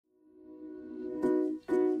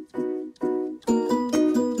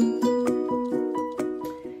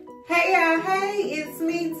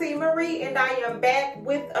T Marie, and I am back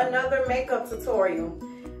with another makeup tutorial.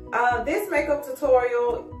 This makeup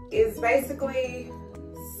tutorial is basically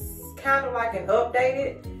kind of like an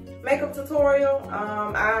updated makeup tutorial.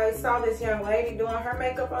 I saw this young lady doing her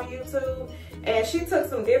makeup on YouTube, and she took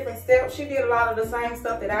some different steps. She did a lot of the same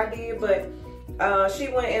stuff that I did, but she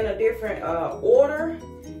went in a different order,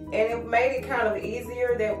 and it made it kind of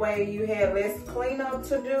easier. That way you had less cleanup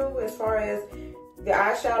to do as far as the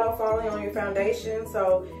eyeshadow falling on your foundation.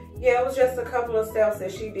 So yeah, it was just a couple of steps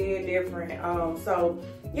that she did different. So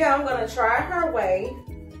yeah, I'm gonna try her way.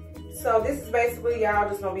 So this is basically y'all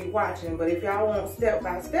just gonna be watching, but if y'all want step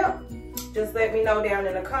by step, just let me know down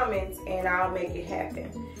in the comments and I'll make it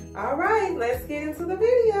happen. All right, let's get into the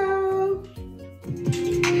video.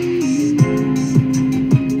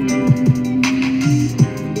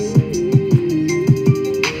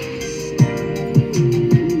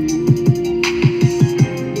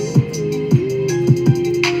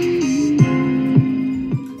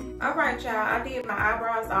 I did my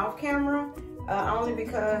eyebrows off camera only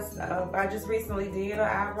because I just recently did an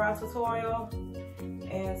eyebrow tutorial,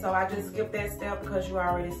 and so I just skipped that step because you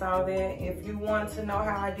already saw that. If you want to know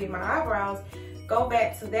how I did my eyebrows, go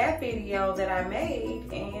back to that video that I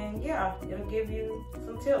made, and yeah, it'll give you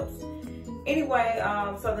some tips. Anyway,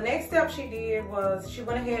 so the next step she did was she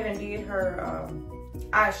went ahead and did her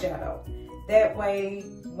eyeshadow. That way,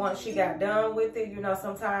 once she got done with it, you know,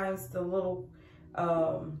 sometimes the little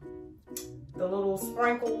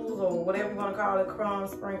sprinkles, or whatever you want to call it, crumb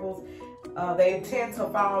sprinkles, they tend to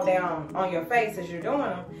fall down on your face as you're doing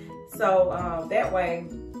them. So that way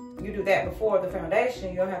you do that before the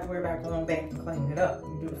foundation. You don't have to worry about going back and cleaning it up.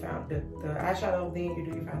 You do the eyeshadow, then you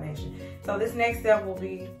do your foundation. So this next step will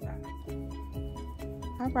be...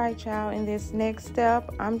 All right, y'all, in this next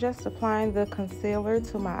step, I'm just applying the concealer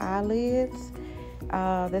to my eyelids.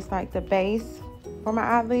 That's like the base for my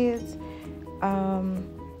eyelids.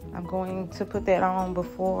 I'm going to put that on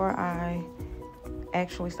before I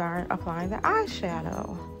actually start applying the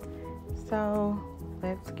eyeshadow. So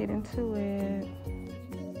let's get into it.